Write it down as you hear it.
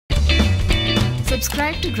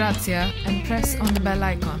Subscribe to Grazia and press on the bell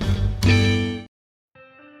icon.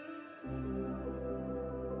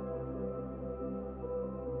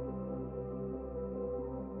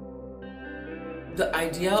 The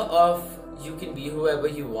idea of you can be whoever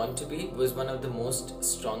you want to be was one of the most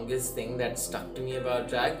strongest thing that stuck to me about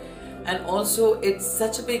drag, and also it's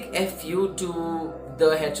such a big FU to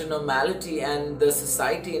the heteronormality and the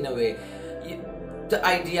society in a way. The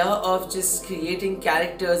idea of just creating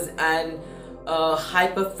characters and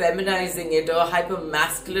hyper feminizing it or hyper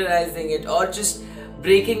masculinizing it or just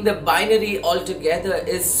breaking the binary altogether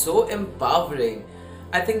is so empowering.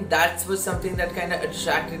 I think that was something that kind of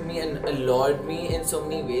attracted me and allured me in so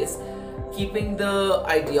many ways. Keeping the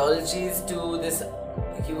ideologies to this,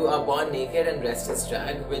 you are born naked and rest is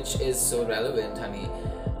drag, which is so relevant, honey.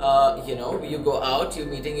 You go out, you're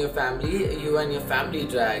meeting your family, you and your family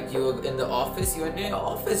drag. You're in the office, you and your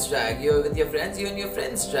office drag. You're with your friends, you and your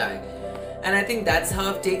friends drag. And I think that's how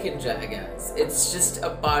I've taken drag as. It's just a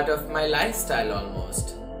part of my lifestyle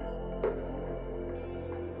almost.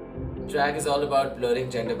 Drag is all about blurring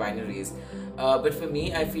gender binaries, but for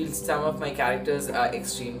me, I feel some of my characters are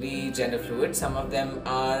extremely gender fluid, some of them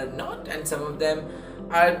are not, and some of them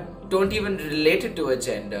don't even relate it to a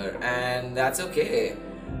gender, and that's okay,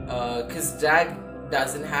 because drag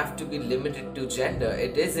doesn't have to be limited to gender.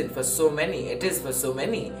 It isn't for so many, it is for so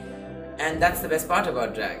many, and that's the best part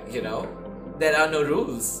about drag, there are no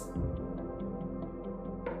rules.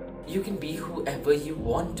 You can be whoever you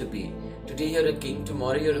want to be. Today you're a king,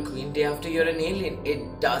 tomorrow you're a queen, day after you're an alien.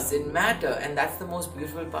 It doesn't matter, and that's the most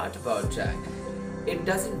beautiful part about drag. It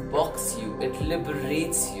doesn't box you, it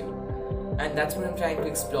liberates you. And that's what I'm trying to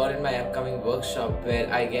explore in my upcoming workshop,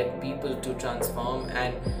 where I get people to transform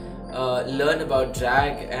and learn about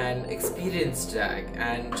drag and experience drag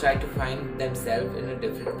and try to find themselves in a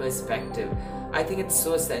different perspective. I think it's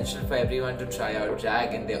so essential for everyone to try out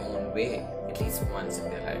drag in their own way, at least once in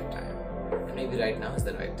their lifetime. And maybe right now is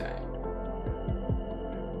the right time.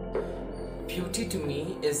 Beauty to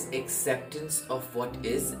me is acceptance of what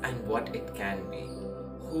is and what it can be.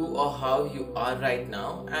 Who or how you are right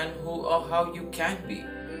now and who or how you can be.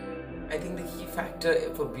 I think the key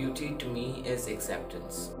factor for beauty to me is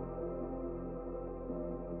acceptance.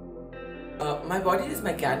 My body is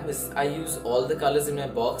my canvas. I use all the colors in my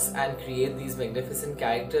box and create these magnificent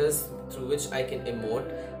characters through which I can emote,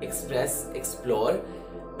 express, explore,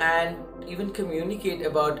 and even communicate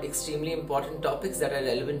about extremely important topics that are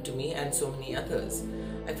relevant to me and so many others.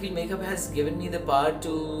 I feel makeup has given me the power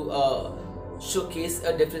to showcase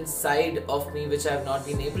a different side of me which I have not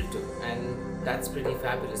been able to, and that's pretty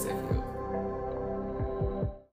fabulous, I feel.